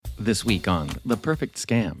This week on The Perfect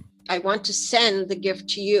Scam. I want to send the gift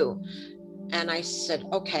to you. And I said,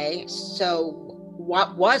 okay, so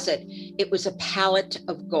what was it? It was a pallet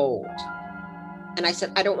of gold. And I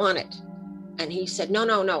said, I don't want it. And he said, no.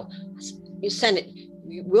 You send it.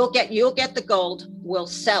 You'll get the gold. We'll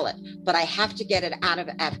sell it. But I have to get it out of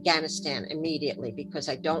Afghanistan immediately because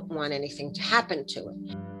I don't want anything to happen to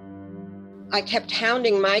it. I kept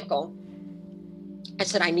hounding Michael. I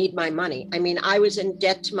said, I need my money. I mean, I was in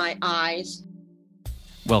debt to my eyes.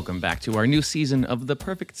 Welcome back to our new season of The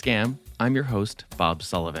Perfect Scam. I'm your host, Bob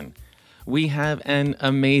Sullivan. We have an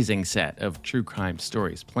amazing set of true crime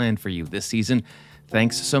stories planned for you this season.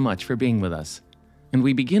 Thanks so much for being with us. And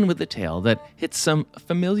we begin with a tale that hits some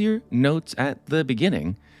familiar notes at the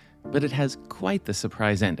beginning, but it has quite the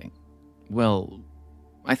surprise ending. Well,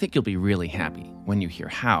 I think you'll be really happy when you hear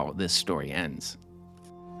how this story ends.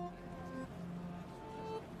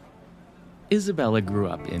 Isabella grew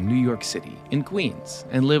up in New York City, in Queens,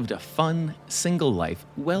 and lived a fun, single life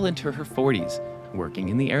well into her 40s, working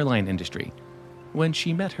in the airline industry, when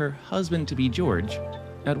she met her husband-to-be George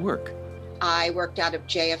at work. I worked out of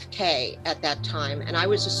JFK at that time, and I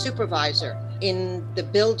was a supervisor in the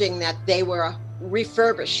building that they were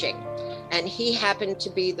refurbishing. And he happened to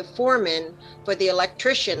be the foreman for the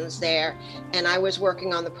electricians there, and I was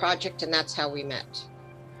working on the project, and that's how we met.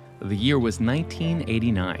 The year was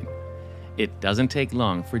 1989. It doesn't take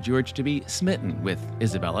long for George to be smitten with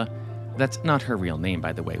Isabella. That's not her real name,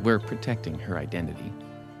 by the way. We're protecting her identity.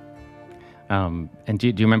 And do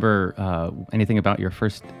you remember anything about your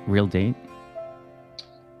first real date?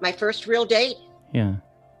 My first real date? Yeah.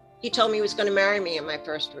 He told me he was going to marry me in my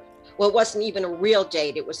first. Well, it wasn't even a real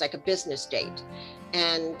date. It was like a business date.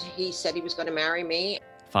 And he said he was going to marry me.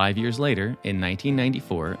 5 years later, in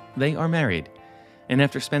 1994, they are married. And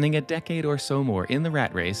after spending a decade or so more in the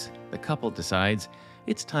rat race, the couple decides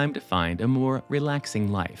it's time to find a more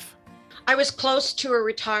relaxing life. I was close to a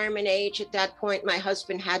retirement age at that point. My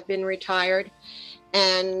husband had been retired,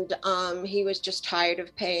 and he was just tired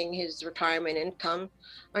of paying his retirement income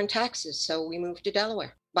on taxes. So we moved to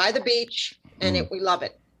Delaware, by the beach, and we love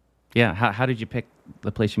it. Yeah. How did you pick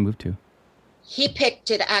the place you moved to? He picked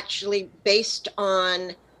it actually based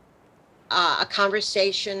on a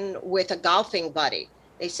conversation with a golfing buddy.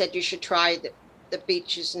 They said you should try the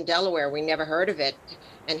beaches in Delaware. We never heard of it.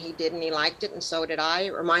 And he did, and he liked it, and so did I.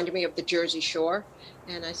 It reminded me of the Jersey Shore.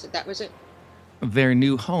 And I said, that was it. Their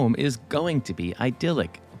new home is going to be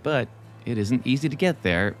idyllic, but it isn't easy to get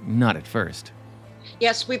there, not at first.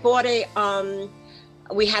 Yes, we bought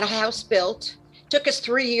we had a house built. It took us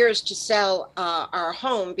 3 years to sell our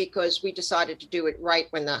home because we decided to do it right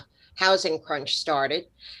when the housing crunch started.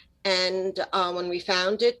 And when we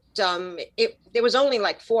found it, there was only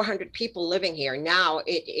like 400 people living here. Now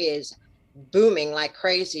it is booming like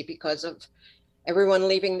crazy because of everyone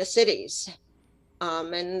leaving the cities.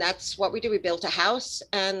 And that's what we do. We built a house,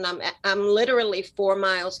 and I'm literally 4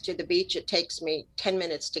 miles to the beach. It takes me 10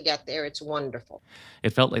 minutes to get there. It's wonderful.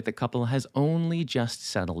 It felt like the couple has only just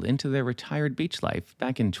settled into their retired beach life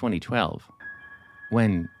back in 2012,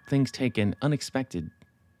 when things take an unexpected,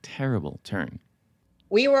 terrible turn.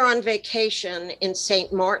 We were on vacation in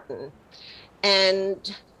St. Martin,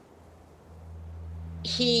 and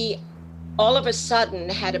he all of a sudden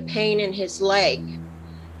had a pain in his leg,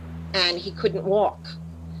 and he couldn't walk.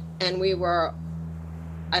 And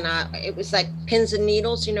it was like pins and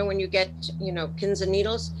needles, when you get, pins and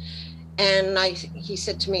needles. And he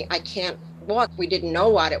said to me, I can't walk. We didn't know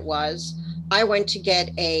what it was. I went to get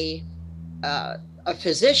a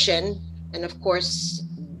physician, and of course,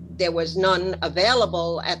 there was none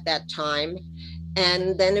available at that time.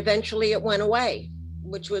 And then eventually it went away,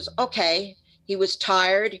 which was okay. He was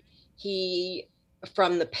tired.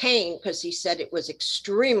 From the pain, because he said it was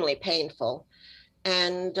extremely painful.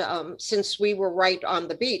 And since we were right on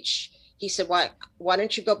the beach, he said, why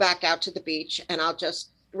don't you go back out to the beach and I'll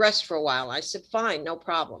just rest for a while. I said, fine, no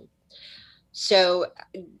problem. So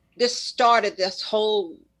this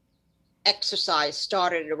whole exercise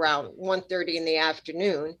started around 1:30 in the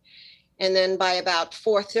afternoon. And then by about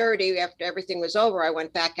 4:30, after everything was over, I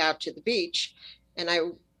went back out to the beach. And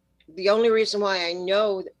the only reason why I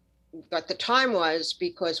know what the time was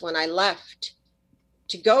because when I left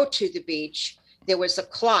to go to the beach, there was a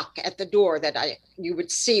clock at the door that you would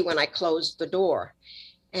see when I closed the door.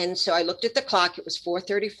 And so I looked at the clock, it was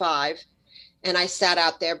 4:35, and I sat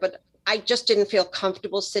out there, but I just didn't feel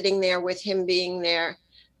comfortable sitting there with him being there.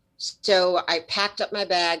 So I packed up my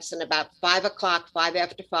bags, and about 5 o'clock, 5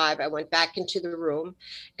 after 5, I went back into the room.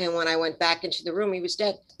 And when I went back into the room, he was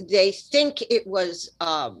dead. They think it was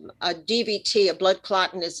a DVT, a blood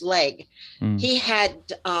clot in his leg. He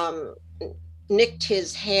had nicked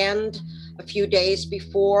his hand a few days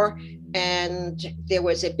before, and there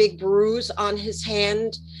was a big bruise on his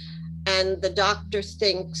hand. And the doctor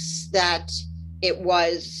thinks that it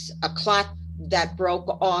was a clot that broke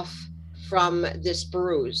off from this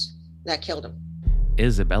bruise that killed him.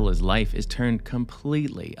 Isabella's life is turned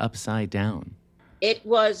completely upside down. It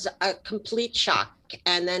was a complete shock.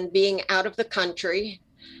 And then being out of the country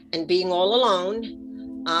and being all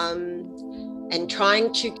alone, and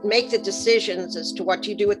trying to make the decisions as to what do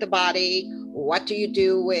you do with the body, what do you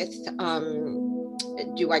do with,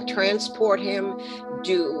 do I transport him,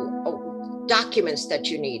 documents that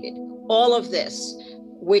you needed, all of this,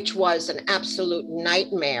 which was an absolute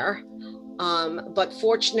nightmare. But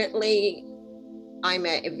fortunately, I'm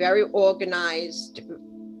a very organized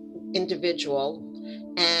individual,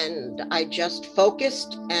 and I just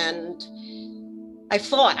focused, and I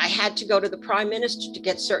thought I had to go to the Prime Minister to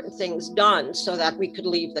get certain things done so that we could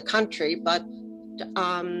leave the country. But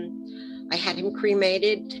I had him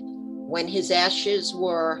cremated. When his ashes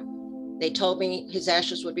were, they told me his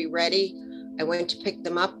ashes would be ready. I went to pick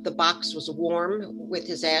them up. The box was warm with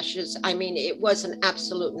his ashes. I mean, it was an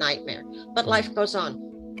absolute nightmare, but life goes on.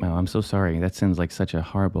 Oh, I'm so sorry. That sounds like such a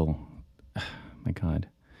horrible, my God.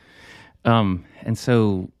 And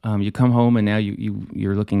so you come home, and now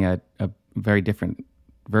you're looking at a very different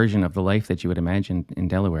version of the life that you would imagine in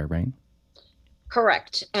Delaware, right?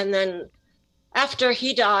 Correct. And then after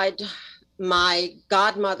he died, my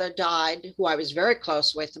godmother died, who I was very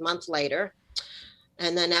close with, a month later.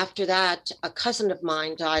 And then after that, a cousin of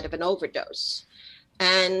mine died of an overdose.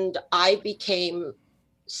 And I became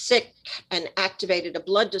sick and activated a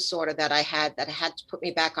blood disorder that I had to put me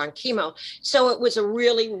back on chemo. So it was a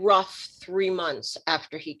really rough 3 months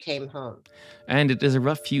after he came home. And it is a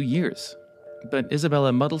rough few years. But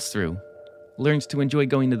Isabella muddles through, learns to enjoy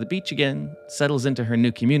going to the beach again, settles into her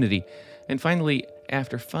new community, and finally,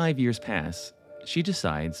 after 5 years pass, she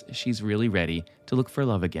decides she's really ready to look for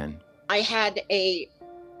love again. I had a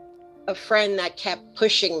friend that kept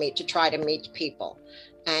pushing me to try to meet people.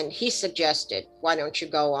 And he suggested, why don't you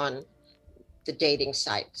go on the dating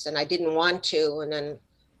sites? And I didn't want to. And then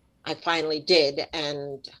I finally did,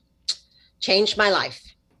 and changed my life.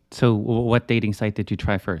 So what dating site did you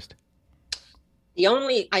try first?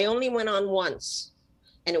 I only went on once,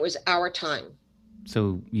 and it was Our Time.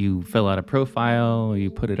 So you fill out a profile,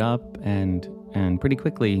 you put it up, and pretty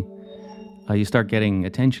quickly you start getting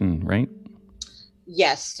attention, right?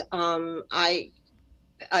 Yes. I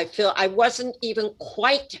feel I wasn't even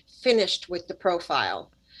quite finished with the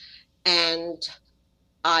profile, and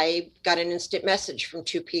I got an instant message from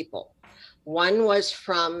 2 people. One was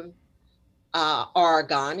from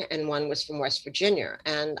Oregon, and one was from West Virginia.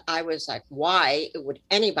 And I was like, why would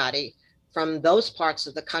anybody from those parts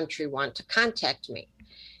of the country want to contact me?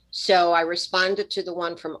 So I responded to the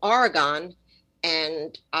one from Oregon,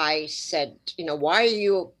 and I said, why are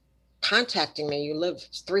you contacting me? You live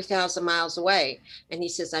 3,000 miles away. And he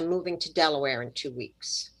says, I'm moving to Delaware in 2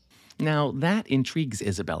 weeks. Now, that intrigues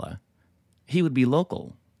Isabella. He would be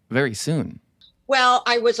local very soon. Well,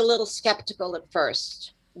 I was a little skeptical at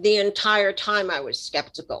first. The entire time I was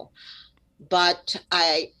skeptical. But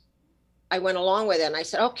I went along with it, and I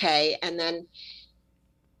said, okay. And then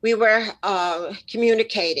we were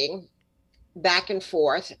communicating back and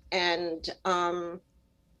forth. And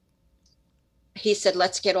he said,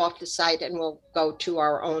 let's get off the site and we'll go to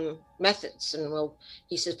our own methods. And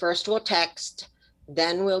he said, first we'll text,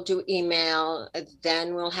 then we'll do email,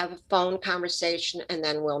 then we'll have a phone conversation, and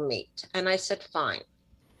then we'll meet. And I said, fine.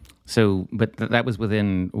 So, but that was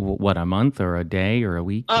within, what, a month or a day or a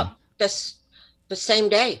week? The same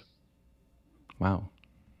day. Wow.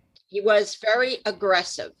 He was very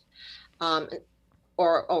aggressive, pushy,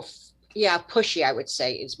 I would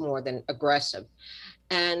say, is more than aggressive.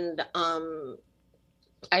 And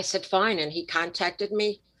I said, fine. And he contacted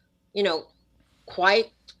me,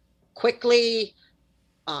 quite quickly,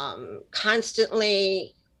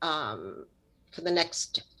 constantly, for the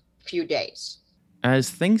next few days.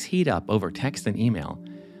 As things heat up over text and email,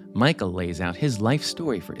 Michael lays out his life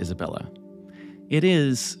story for Isabella. It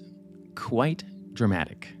is quite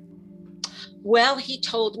dramatic. Well, he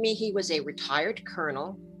told me he was a retired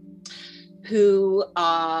colonel who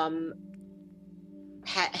had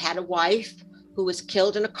a wife who was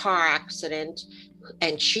killed in a car accident,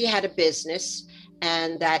 and she had a business,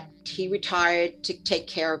 and that he retired to take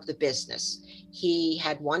care of the business. He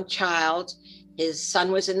had one child. His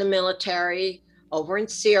son was in the military over in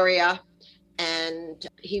Syria, and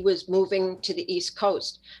he was moving to the East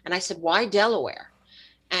Coast. And I said, why Delaware?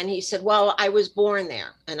 And he said, well, I was born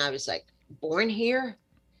there. And I was like, born here?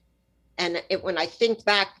 And when I think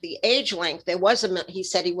back, the age length, he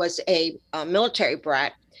said he was a military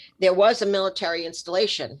brat. There was a military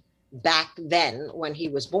installation back then when he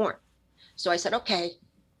was born. So I said, okay,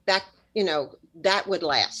 that would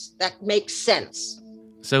last. That makes sense.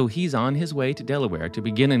 So he's on his way to Delaware to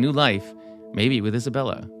begin a new life, maybe with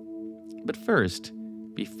Isabella. But first,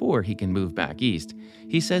 before he can move back east,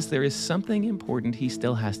 he says there is something important he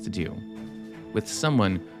still has to do with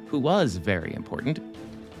someone who was very important,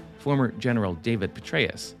 former General David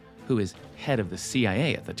Petraeus, who is head of the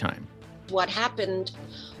CIA at the time. What happened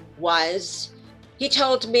was he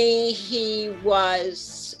told me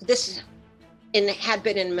had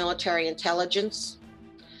been in military intelligence,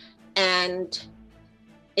 and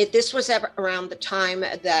this was around the time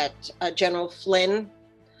that General Flynn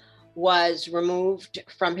was removed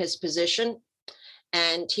from his position,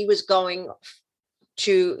 and he was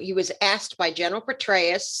asked by General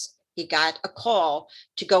Petraeus. He got a call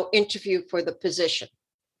to go interview for the position.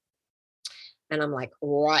 And I'm like,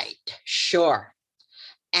 right, sure.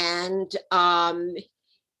 And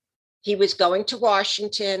he was going to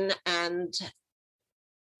Washington, and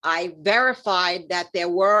I verified that there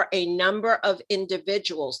were a number of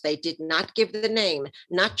individuals. They did not give the name,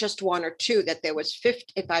 not just one or two, that there was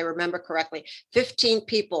 50, if I remember correctly, 15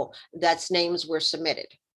 people that's names were submitted.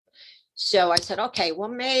 So I said, okay, well,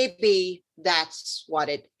 maybe that's what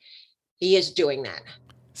he is doing that.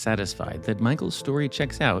 Satisfied that Michael's story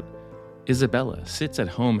checks out, Isabella sits at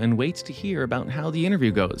home and waits to hear about how the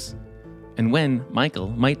interview goes and when Michael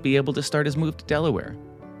might be able to start his move to Delaware.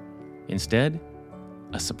 Instead,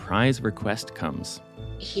 a surprise request comes.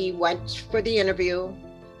 He went for the interview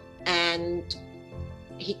and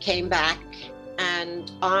he came back,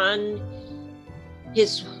 and on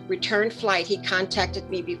his return flight, he contacted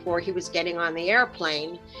me before he was getting on the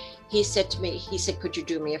airplane. He said to me, could you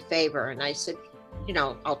do me a favor? And I said,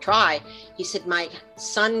 I'll try. He said, my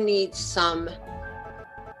son needs some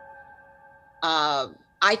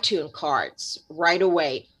iTunes cards right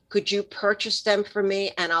away. Could you purchase them for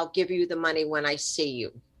me, and I'll give you the money when I see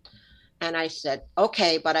you? And I said,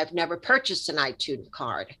 okay, but I've never purchased an iTunes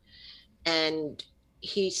card. And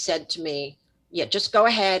he said to me, yeah, just go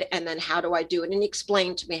ahead. And then how do I do it? And he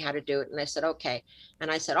explained to me how to do it. And I said, okay.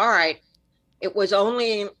 And I said, all right, it was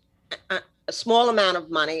only a small amount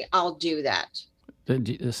of money. I'll do that.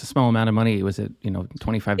 It's a small amount of money. Was it,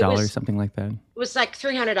 $25, something like that? It was like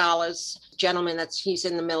 $300. Gentleman, he's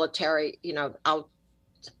in the military,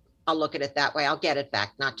 I'll look at it that way. I'll get it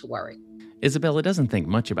back, not to worry. Isabella doesn't think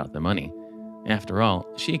much about the money. After all,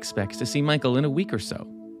 she expects to see Michael in a week or so.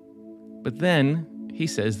 But then he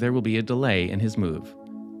says there will be a delay in his move.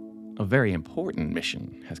 A very important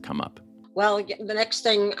mission has come up. Well, the next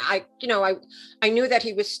thing I knew that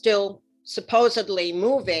he was still supposedly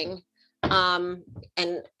moving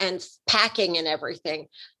and packing and everything.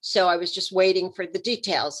 So I was just waiting for the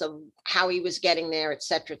details of how he was getting there, et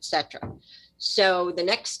cetera, et cetera. So the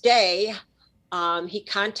next day, he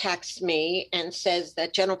contacts me and says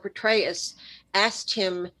that General Petraeus asked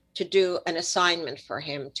him to do an assignment for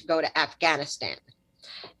him to go to Afghanistan.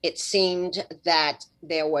 It seemed that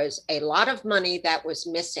there was a lot of money that was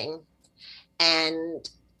missing, and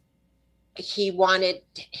he wanted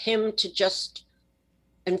him to just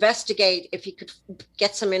investigate if he could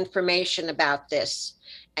get some information about this.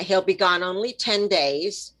 He'll be gone only 10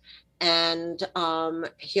 days. And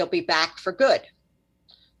he'll be back for good.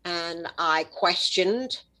 And I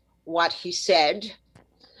questioned what he said.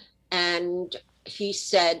 And he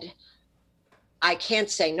said, I can't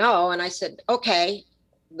say no. And I said, okay,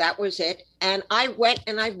 that was it. And I went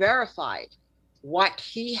and I verified what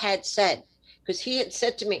he had said, because he had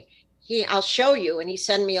said to me, I'll show you. And he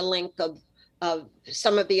sent me a link of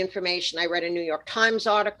some of the information. I read a New York Times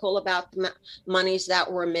article about the monies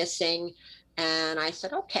that were missing. And I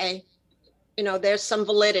said, okay, there's some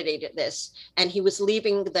validity to this. And he was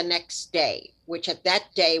leaving the next day, which at that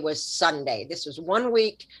day was Sunday. This was 1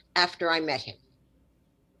 week after I met him.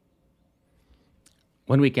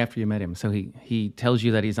 1 week after you met him. So he tells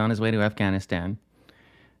you that he's on his way to Afghanistan,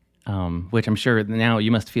 which I'm sure now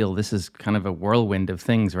you must feel this is kind of a whirlwind of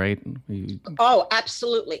things, right? Oh,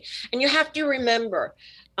 absolutely. And you have to remember,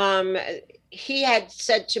 he had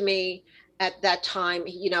said to me at that time,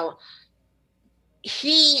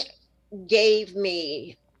 he gave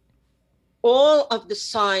me all of the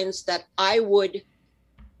signs that I would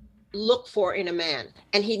look for in a man,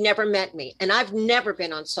 and he never met me. And I've never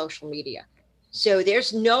been on social media. So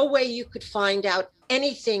there's no way you could find out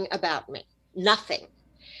anything about me, nothing.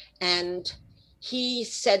 And he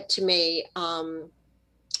said to me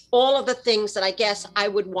all of the things that I guess I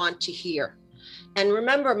would want to hear. And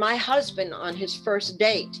remember, my husband on his first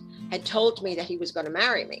date had told me that he was going to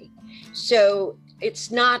marry me. So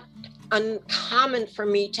it's not uncommon for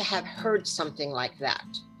me to have heard something like that.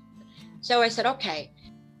 So I said, okay.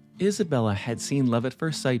 Isabella had seen love at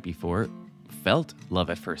first sight before, felt love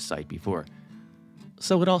at first sight before.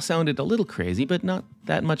 So it all sounded a little crazy, but not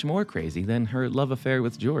that much more crazy than her love affair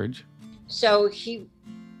with George. So he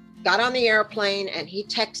got on the airplane and he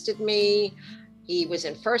texted me. He was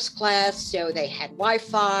in first class, so they had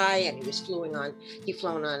Wi-Fi, and he was flown on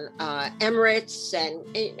Emirates, and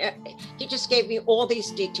he just gave me all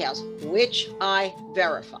these details, which I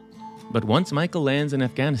verified. But once Michael lands in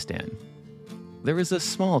Afghanistan, there is a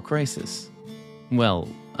small crisis. Well,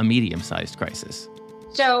 a medium-sized crisis.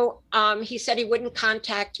 So he said he wouldn't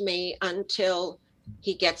contact me until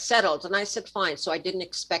he gets settled, and I said fine. So I didn't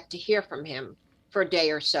expect to hear from him for a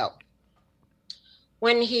day or so.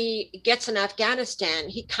 When he gets in Afghanistan,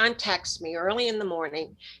 he contacts me early in the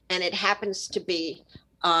morning, and it happens to be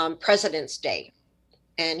President's Day.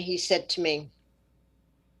 And he said to me,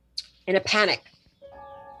 in a panic,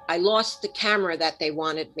 I lost the camera that they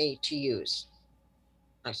wanted me to use.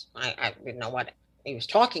 I didn't know what he was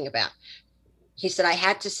talking about. He said, I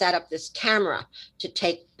had to set up this camera to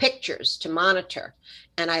take pictures, to monitor,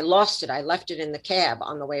 and I lost it. I left it in the cab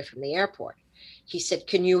on the way from the airport. He said,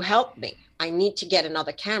 can you help me? I need to get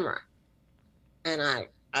another camera. And I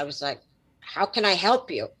was like, how can I help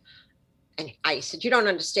you? And I said, you don't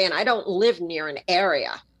understand. I don't live near an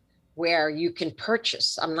area where you can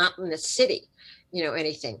purchase. I'm not in the city,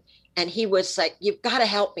 anything. And he was like, you've got to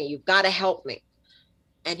help me. You've got to help me.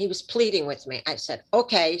 And he was pleading with me. I said,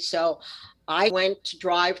 okay. So I went to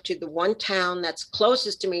drive to the one town that's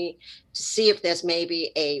closest to me to see if there's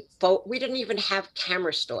maybe a photo. We didn't even have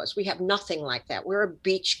camera stores. We have nothing like that. We're a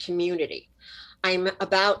beach community. I'm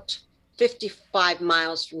about 55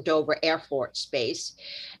 miles from Dover Air Force Base.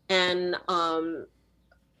 And I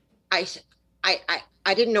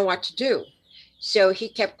didn't know what to do. So he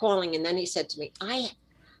kept calling. And then he said to me,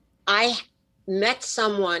 I met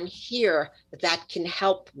someone here that can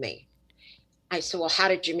help me. I said, well, how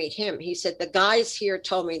did you meet him? He said, the guys here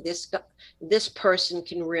told me this person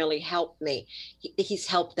can really help me. He's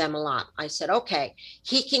helped them a lot. I said, okay,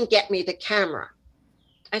 he can get me the camera.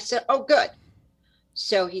 I said, oh, good.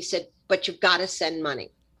 So he said, but you've got to send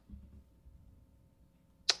money.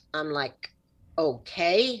 I'm like,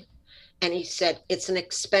 okay. And he said, it's an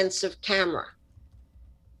expensive camera.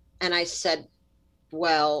 And I said,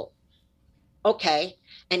 well, okay.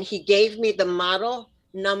 And he gave me the model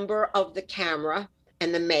number of the camera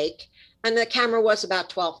and the make, and the camera was about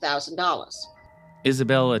 $12,000.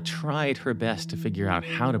 Isabella tried her best to figure out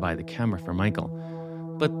how to buy the camera for Michael,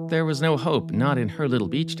 but there was no hope, not in her little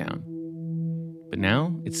beach town. But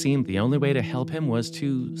now it seemed the only way to help him was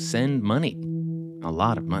to send money, a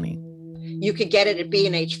lot of money. You could get it at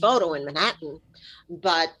B&H Photo in Manhattan,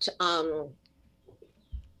 but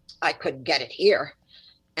I couldn't get it here.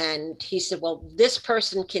 And he said, well, this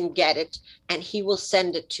person can get it and he will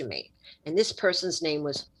send it to me. And this person's name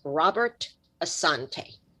was Robert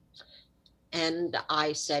Asante. And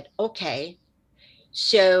I said, okay.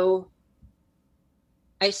 So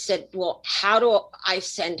I said, well, how do I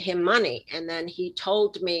send him money? And then he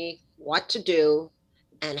told me what to do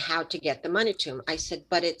and how to get the money to him. I said,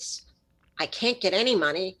 but I can't get any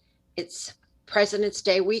money. It's President's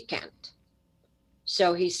Day weekend.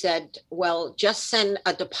 So he said, well, just send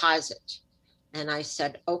a deposit. And I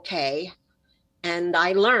said, okay. And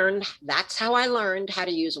that's how I learned how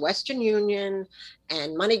to use Western Union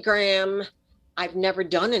and MoneyGram. I've never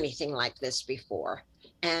done anything like this before.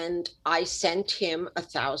 And I sent him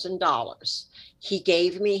 $1,000. He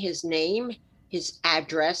gave me his name, his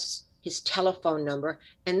address, his telephone number,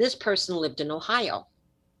 and this person lived in Ohio.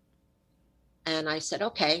 And I said,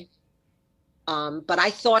 okay. But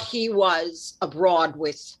I thought he was abroad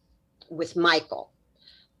with Michael,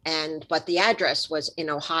 but the address was in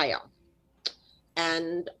Ohio.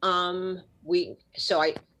 And in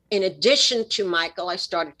addition to Michael, I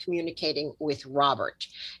started communicating with Robert,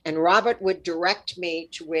 and Robert would direct me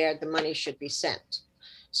to where the money should be sent.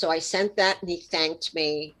 So I sent that, and he thanked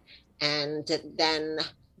me. And then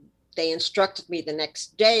they instructed me the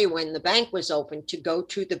next day when the bank was open to go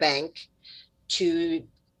to the bank to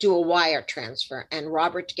do a wire transfer. And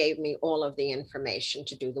Robert gave me all of the information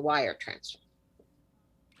to do the wire transfer.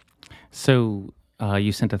 So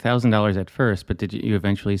you sent $1,000 at first, but did you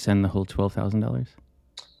eventually send the whole $12,000?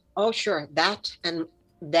 Oh, sure. That and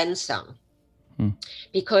then some.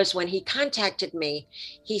 Because when he contacted me,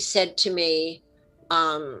 he said to me,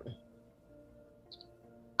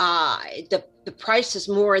 the price is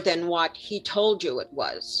more than what he told you it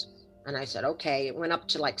was. And I said, okay. It went up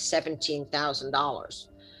to like $17,000.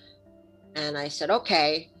 And I said,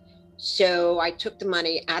 okay. So I took the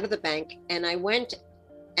money out of the bank and I went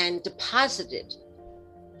and deposited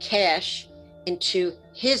cash into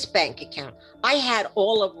his bank account. I had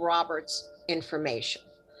all of Robert's information.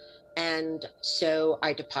 And so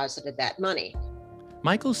I deposited that money.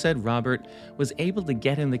 Michael said Robert was able to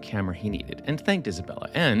get him the camera he needed and thanked Isabella,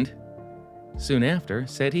 and soon after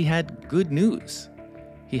said he had good news.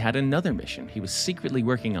 He had another mission he was secretly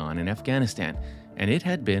working on in Afghanistan, and it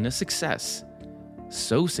had been a success.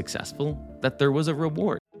 So successful that there was a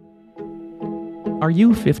reward. Are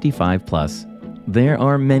you 55 plus? There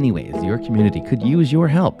are many ways your community could use your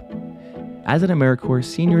help. As an AmeriCorps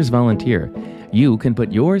Seniors Volunteer, you can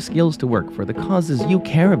put your skills to work for the causes you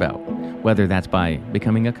care about, whether that's by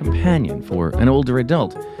becoming a companion for an older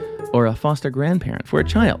adult, or a foster grandparent for a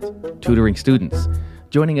child, tutoring students,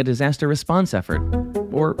 joining a disaster response effort,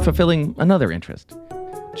 or fulfilling another interest.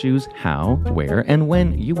 Choose how, where, and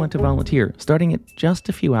when you want to volunteer, starting at just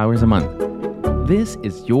a few hours a month. This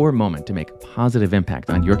is your moment to make a positive impact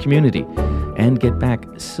on your community and get back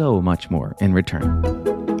so much more in return.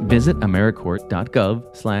 Visit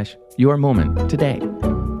AmeriCorps.gov/yourmoment today.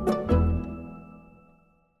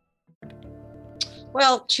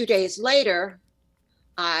 Well, 2 days later,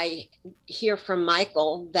 I hear from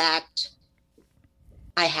Michael that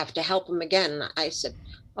I have to help him again. I said,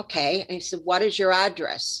 okay. And he said, what is your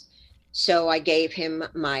address? So I gave him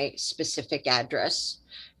my specific address.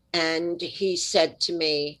 And he said to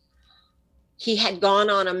me, he had gone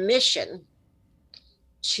on a mission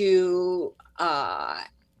to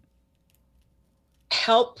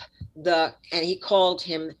help and he called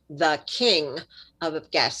him the king of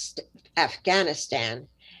Afghanistan.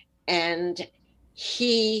 And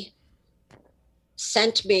he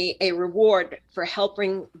sent me a reward for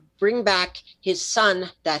helping bring back his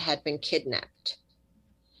son that had been kidnapped.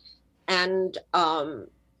 And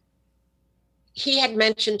he had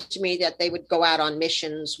mentioned to me that they would go out on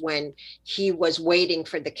missions when he was waiting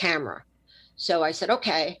for the camera. So I said,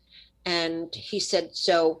 okay. And he said,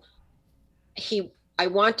 so I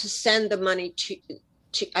want to send the money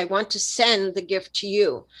I want to send the gift to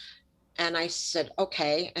you. And I said,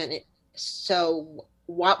 okay. And so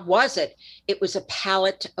what was it? It was a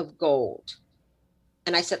pallet of gold.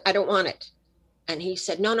 And I said, I don't want it. And he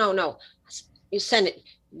said, no. You send it.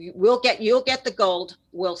 You'll get the gold.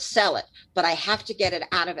 We'll sell it. But I have to get it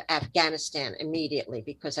out of Afghanistan immediately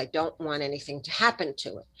because I don't want anything to happen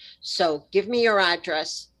to it. So give me your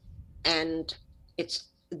address, and it's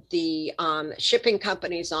the shipping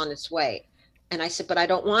company's on its way. And I said, but I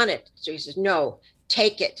don't want it. So he says, no,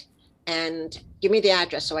 take it and give me the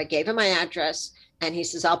address. So I gave him my address, and he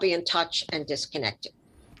says, I'll be in touch, and disconnected.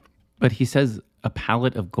 But he says a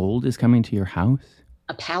pallet of gold is coming to your house?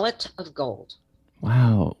 A pallet of gold.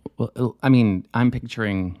 Wow. Well, I mean, I'm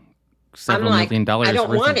picturing several $1 million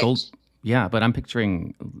worth of gold. Yeah, but I'm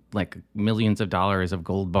picturing like millions of dollars of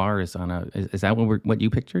gold bars on a. Is that what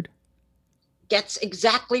you pictured? That's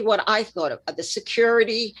exactly what I thought of. The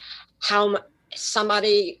security, how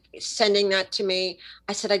somebody sending that to me.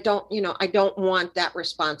 I said, I don't want that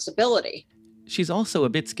responsibility. She's also a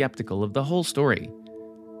bit skeptical of the whole story.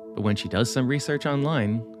 But when she does some research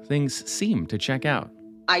online, things seem to check out.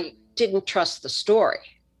 I didn't trust the story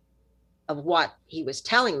of what he was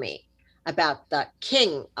telling me about the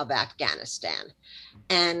king of Afghanistan.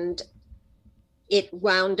 And it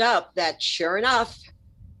wound up that, sure enough,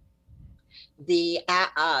 the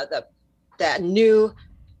new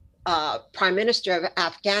prime minister of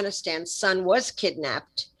Afghanistan's son was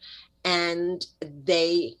kidnapped, and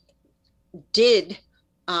they did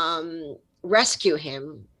rescue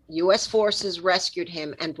him. U.S. forces rescued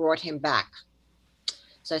him and brought him back.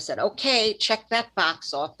 So I said, okay, check that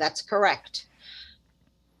box off. That's correct.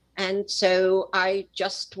 And so I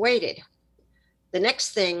just waited. The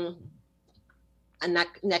next thing,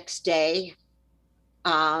 next day,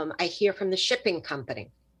 I hear from the shipping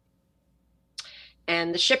company.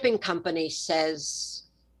 And the shipping company says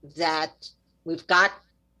that we've got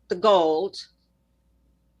the gold,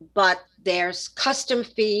 but there's custom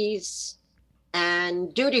fees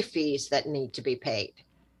and duty fees that need to be paid.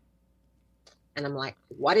 And I'm like,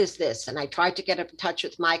 what is this? And I tried to get in touch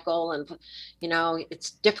with Michael, and,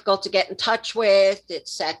 it's difficult to get in touch with,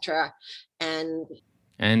 etc. And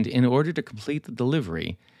in order to complete the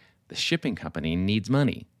delivery, the shipping company needs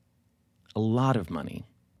money. A lot of money.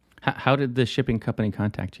 How did the shipping company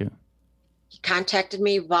contact you? He contacted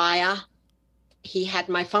me via he had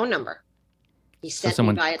my phone number. He So sent me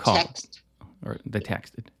someone via called, text. or they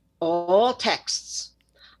texted. All texts.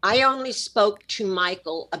 I only spoke to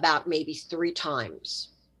Michael about maybe 3 times.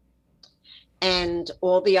 And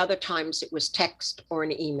all the other times it was text or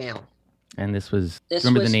an email. And this was, This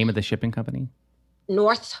remember the was name of the shipping company?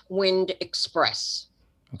 North Wind Express.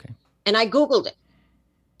 Okay. And I Googled it.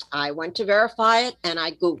 I went to verify it and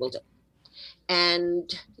I Googled it.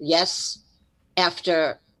 And yes,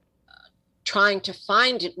 after trying to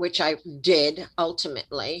find it, which I did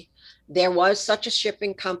ultimately, there was such a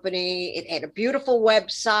shipping company. It had a beautiful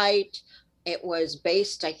website. It was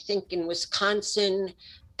based, I think, in Wisconsin,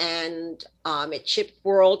 and it shipped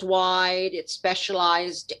worldwide. It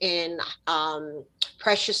specialized in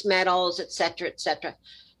precious metals, et cetera,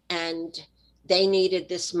 and they needed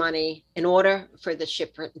this money in order for the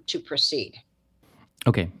shipment to proceed.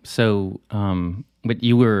 Okay. So, but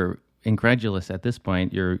you were incredulous at this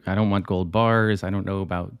point. I don't want gold bars. I don't know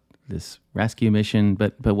about this rescue mission,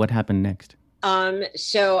 but what happened next?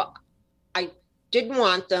 So I didn't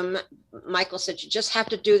want them. Michael said, you just have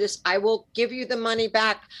to do this. I will give you the money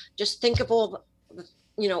back. Just think of all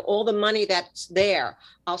the money that's there.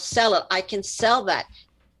 I'll sell it. I can sell that.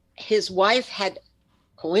 His wife had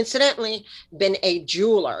coincidentally been a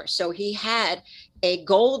jeweler. So he had a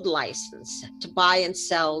gold license to buy and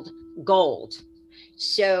sell gold.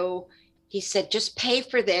 So he said, just pay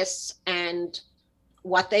for this and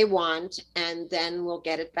what they want, and then we'll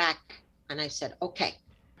get it back. And I said, okay.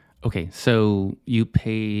 Okay. So you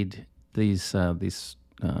paid these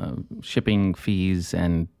shipping fees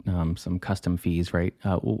and some custom fees, right?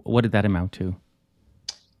 What did that amount to?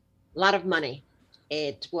 A lot of money.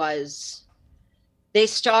 They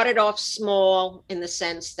started off small in the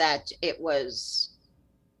sense that it was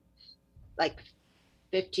like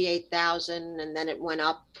 58,000, and then it went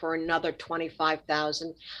up for another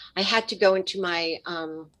 25,000. I had to go into my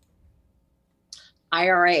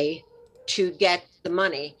IRA to get the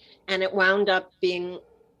money, and it wound up being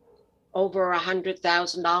over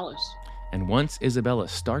 $100,000. And once Isabella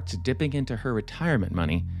starts dipping into her retirement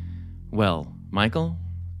money, well, Michael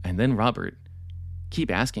and then Robert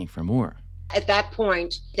keep asking for more. At that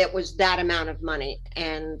point, that was that amount of money,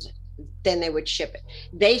 and then they would ship it.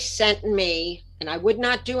 They sent me, and I would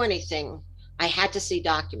not do anything. I had to see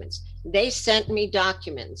documents. They sent me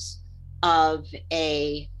documents of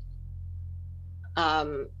a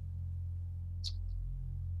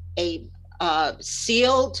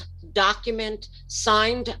sealed document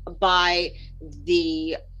signed by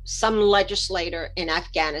some legislator in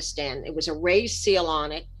Afghanistan. It was a raised seal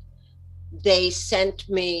on it. They sent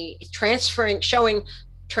me showing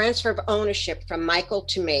transfer of ownership from Michael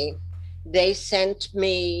to me. They sent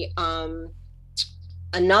me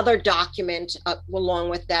another document along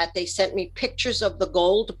with that. They sent me pictures of the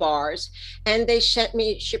gold bars, and they sent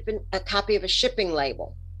me a copy of a shipping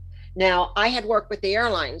label. Now, I had worked with the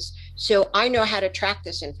airlines, so I know how to track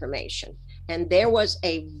this information. And there was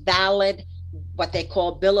a valid, what they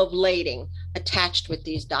call bill of lading, attached with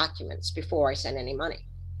these documents before I sent any money.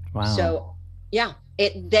 Wow. So, yeah,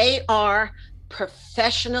 they are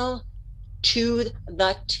professional to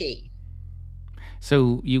the T.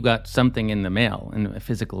 So you got something in the mail, in a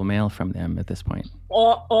physical mail from them at this point?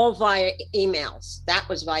 All via emails. That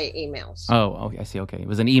was via emails. Oh, I see. Okay. It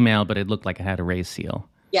was an email, but it looked like it had a raised seal.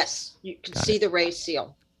 Yes, you could see the raised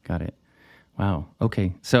seal. Got it. Wow.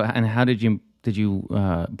 Okay. So, and how did you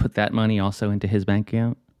put that money also into his bank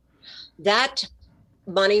account? That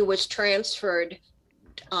money was transferred,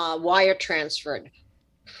 wire transferred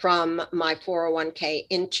from my 401k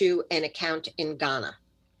into an account in Ghana.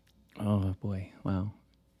 Oh boy. Wow.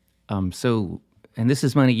 So, and this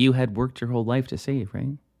is money you had worked your whole life to save,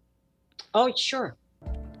 right? Oh, sure.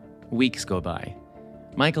 Weeks go by.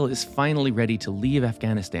 Michael is finally ready to leave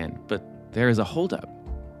Afghanistan, but there is a holdup,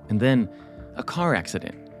 and then a car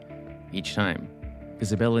accident. Each time,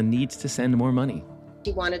 Isabella needs to send more money.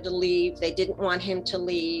 He wanted to leave. They didn't want him to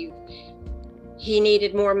leave. He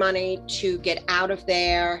needed more money to get out of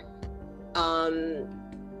there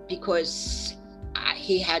because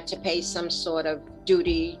he had to pay some sort of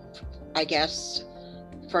duty, I guess,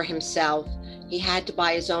 for himself. He had to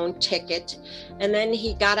buy his own ticket. And then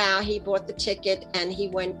he got out, he bought the ticket, and he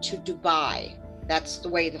went to Dubai. That's the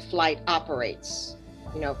way the flight operates,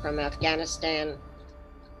 from Afghanistan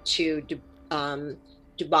to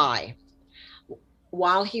Dubai.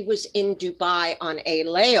 While he was in Dubai on a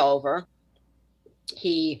layover,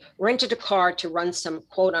 he rented a car to run some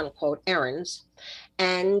quote unquote errands,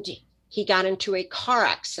 and he got into a car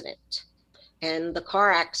accident. And the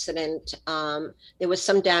car accident, there was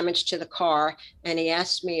some damage to the car, and he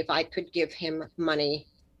asked me if I could give him money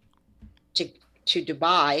to to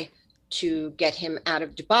Dubai to get him out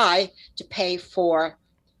of Dubai to pay for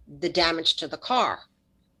the damage to the car.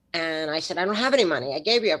 And I said, I don't have any money. I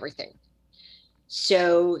gave you everything.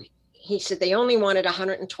 So he said they only wanted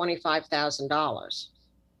 $125,000.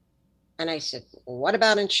 And I said, well, what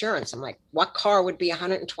about insurance? I'm like, what car would be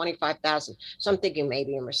 $125,000? So I'm thinking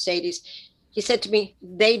maybe a Mercedes. He said to me,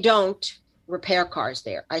 they don't repair cars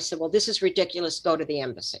there. I said, well, this is ridiculous. Go to the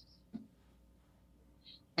embassy.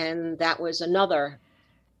 And that was another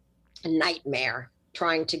nightmare,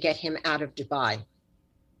 trying to get him out of Dubai.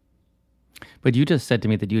 But you just said to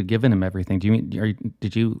me that you had given him everything. Do you mean,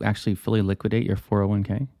 did you actually fully liquidate your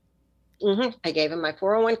 401k? Mm-hmm. I gave him my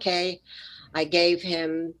 401k. I gave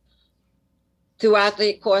him, throughout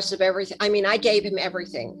the course of everything, I mean, I gave him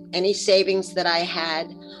everything, any savings that I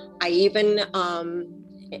had. I even,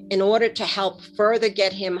 in order to help further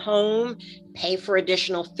get him home, pay for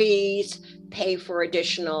additional fees, pay for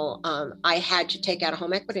additional, I had to take out a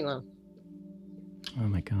home equity loan. Oh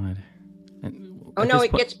my God. Oh no,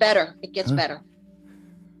 it gets better. It gets better.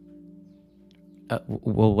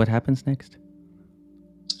 Well, what happens next?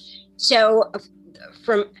 So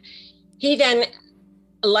he then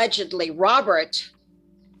allegedly, Robert,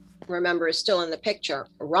 remember, is still in the picture.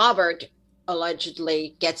 Robert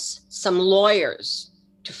allegedly gets some lawyers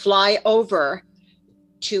to fly over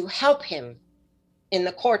to help him in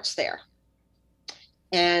the courts there.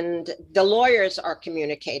 And the lawyers are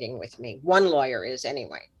communicating with me. One lawyer is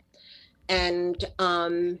anyway. And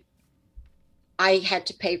I had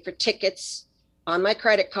to pay for tickets on my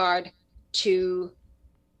credit card to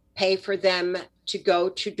pay for them to go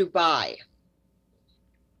to Dubai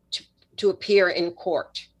to appear in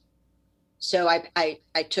court. So I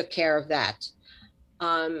took care of that.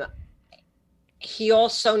 He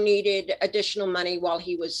also needed additional money while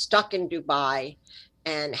he was stuck in Dubai.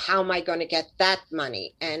 And how am I going to get that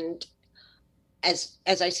money? And as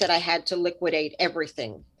I said, I had to liquidate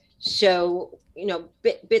everything. So,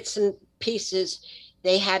 bits and pieces,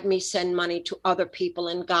 they had me send money to other people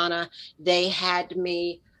in Ghana. They had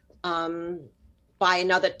me buy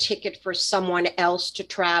another ticket for someone else to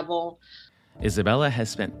travel. Isabella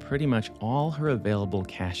has spent pretty much all her available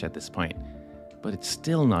cash at this point, but it's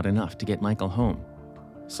still not enough to get Michael home.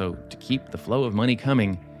 So to keep the flow of money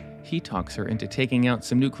coming, he talks her into taking out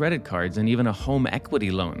some new credit cards and even a home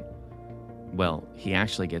equity loan. Well, he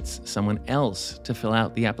actually gets someone else to fill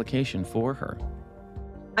out the application for her.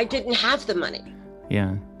 I didn't have the money.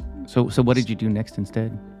 Yeah. So what did you do next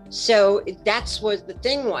instead? So that's what the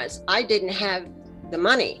thing was. I didn't have the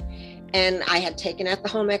money, and I had taken out the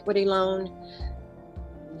home equity loan.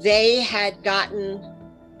 They had gotten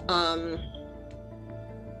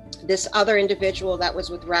this other individual that was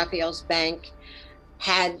with Raphael's bank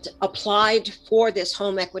had applied for this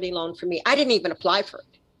home equity loan for me. I didn't even apply for it.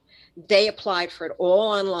 They applied for it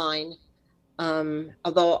all online,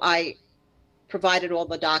 although I provided all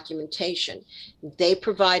the documentation. They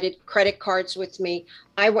provided credit cards with me.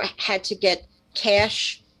 I had to get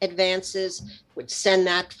cash advances, would send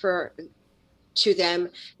that to them.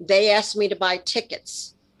 They asked me to buy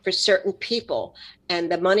tickets for certain people, and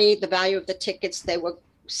the value of the tickets they were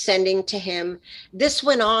sending to him. This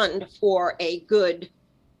went on for a good,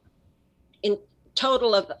 in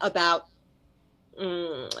total of about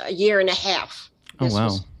a year and a half. This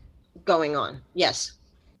was going on. Yes.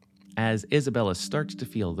 As Isabella starts to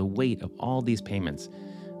feel the weight of all these payments,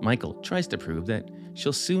 Michael tries to prove that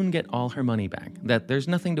she'll soon get all her money back, that there's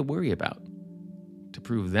nothing to worry about. To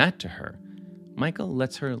prove that to her, Michael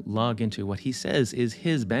lets her log into what he says is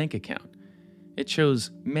his bank account. It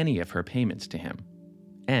shows many of her payments to him,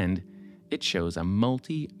 and it shows a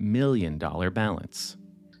multi-million-dollar balance.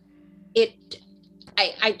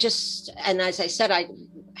 I just, and as I said, I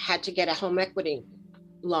had to get a home equity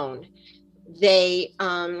loan. They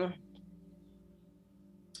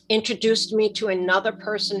introduced me to another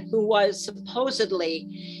person who was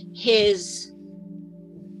supposedly his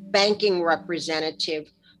banking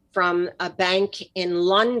representative from a bank in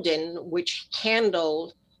London, which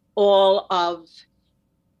handled all of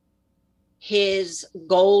his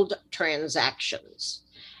gold transactions.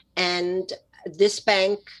 And this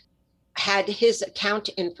bank had his account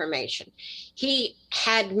information. He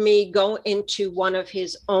had me go into one of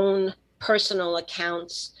his own personal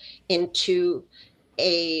accounts into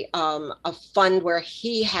a fund where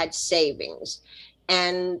he had savings,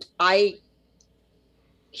 and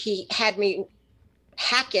he had me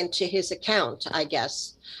hack into his account, I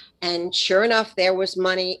guess. And sure enough, there was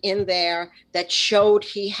money in there that showed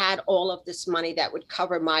he had all of this money that would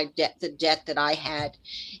cover my debt, the debt that I had.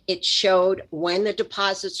 It showed when the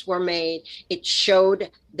deposits were made. It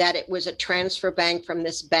showed that it was a transfer bank from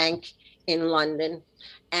this bank in London.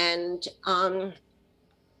 And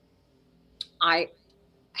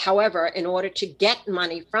however, in order to get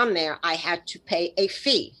money from there, I had to pay a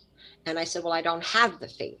fee. And I said, well, I don't have the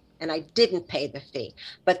fee. And I didn't pay the fee.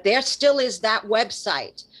 But there still is that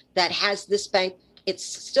website that has this bank. It's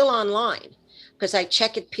still online because I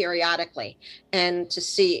check it periodically and to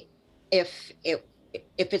see if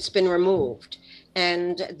it's been removed.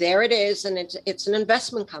 And there it is. And it's an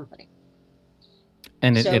investment company.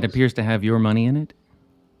 And it appears to have your money in it?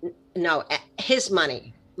 No, his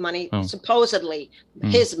money, supposedly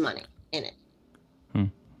his money in it.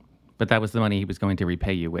 But that was the money he was going to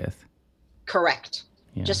repay you with. Correct.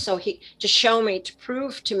 Yeah. Just to show me, to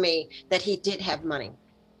prove to me that he did have money.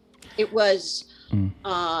 It was,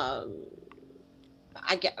 I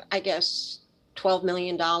guess, $12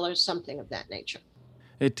 million, something of that nature.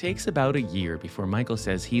 It takes about a year before Michael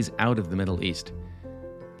says he's out of the Middle East.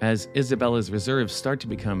 As Isabella's reserves start to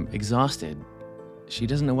become exhausted, she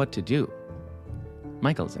doesn't know what to do.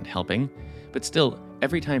 Michael isn't helping, but still,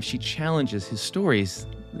 every time she challenges his stories,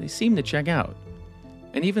 they seem to check out.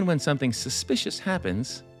 And even when something suspicious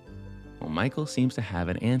happens, well, Michael seems to have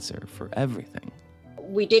an answer for everything.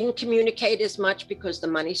 We didn't communicate as much because the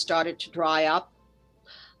money started to dry up.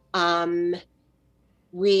 And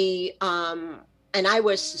I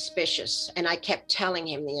was suspicious, and I kept telling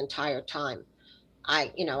him the entire time,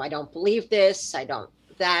 I don't believe this, I don't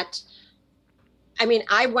that. I mean,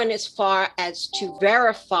 I went as far as to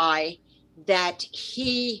verify that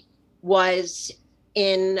he was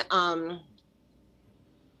in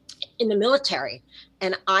the military.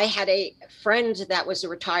 And I had a friend that was a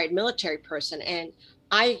retired military person, and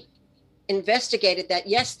I investigated that.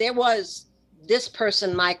 Yes, there was this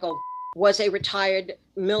person, Michael, was a retired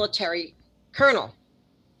military colonel.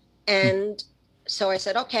 And so I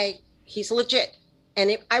said, okay, he's legit.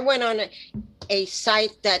 And I went on a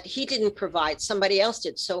site that he didn't provide, somebody else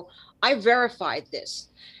did. So I verified this.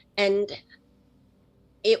 And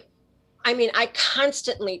I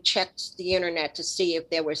constantly checked the internet to see if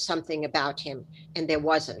there was something about him, and there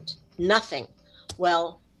wasn't. Nothing.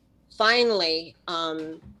 Well, finally,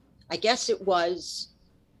 I guess it was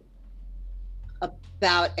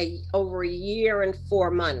about over a year and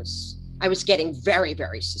 4 months, I was getting very,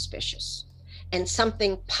 very suspicious. And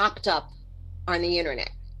something popped up on the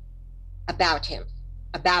internet about him,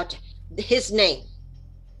 about his name.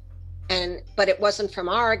 But it wasn't from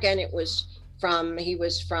Oregon, he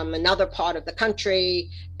was from another part of the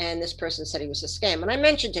country, and this person said he was a scam. And I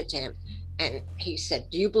mentioned it to him, and he said,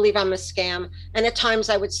 do you believe I'm a scam? And at times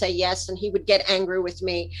I would say yes, and he would get angry with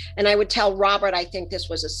me. And I would tell Robert, I think this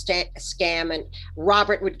was a scam, and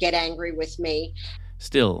Robert would get angry with me.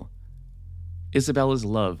 Still, Isabella's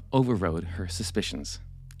love overrode her suspicions,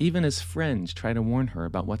 even as friends try to warn her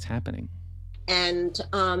about what's happening. And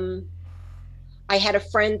I had a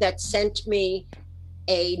friend that sent me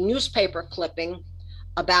a newspaper clipping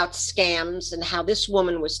about scams and how this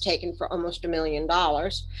woman was taken for almost $1 million.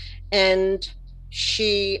 And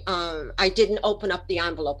I didn't open up the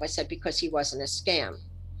envelope. I said, because he wasn't a scam.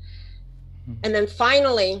 And then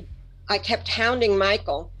finally, I kept hounding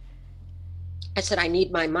Michael. I said, I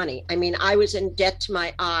need my money. I mean, I was in debt to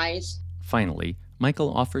my eyes. Finally,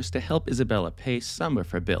 Michael offers to help Isabella pay some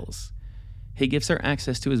of her bills. He gives her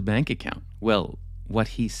access to his bank account. Well, what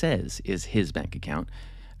he says is his bank account,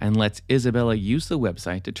 and lets Isabella use the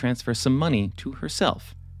website to transfer some money to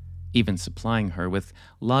herself, even supplying her with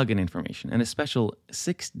login information and a special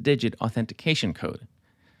 6-digit authentication code.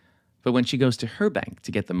 But when she goes to her bank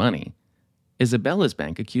to get the money, Isabella's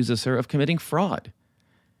bank accuses her of committing fraud.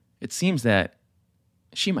 It seems that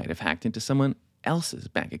she might have hacked into someone else's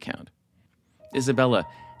bank account. Isabella,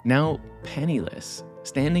 now penniless,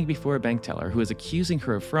 standing before a bank teller who is accusing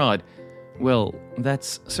her of fraud. Well,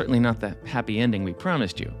 that's certainly not the happy ending we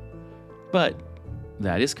promised you. But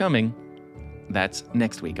that is coming. That's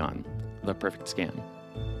next week on The Perfect Scam.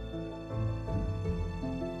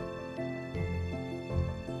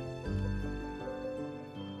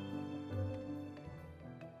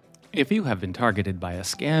 If you have been targeted by a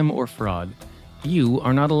scam or fraud, you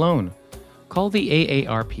are not alone. Call the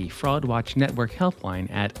AARP Fraud Watch Network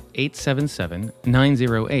helpline at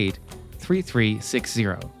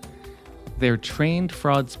 877-908-3360. Their trained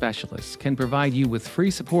fraud specialists can provide you with free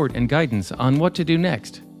support and guidance on what to do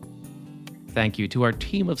next. Thank you to our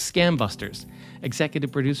team of scam busters,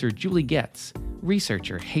 executive producer Julie Getz,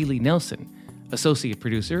 researcher Haley Nelson, associate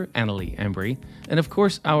producer Annalie Embry, and of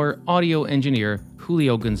course our audio engineer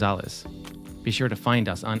Julio Gonzalez. Be sure to find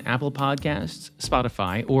us on Apple Podcasts,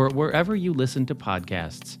 Spotify, or wherever you listen to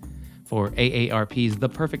podcasts. For AARP's The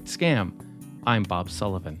Perfect Scam, I'm Bob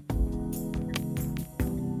Sullivan.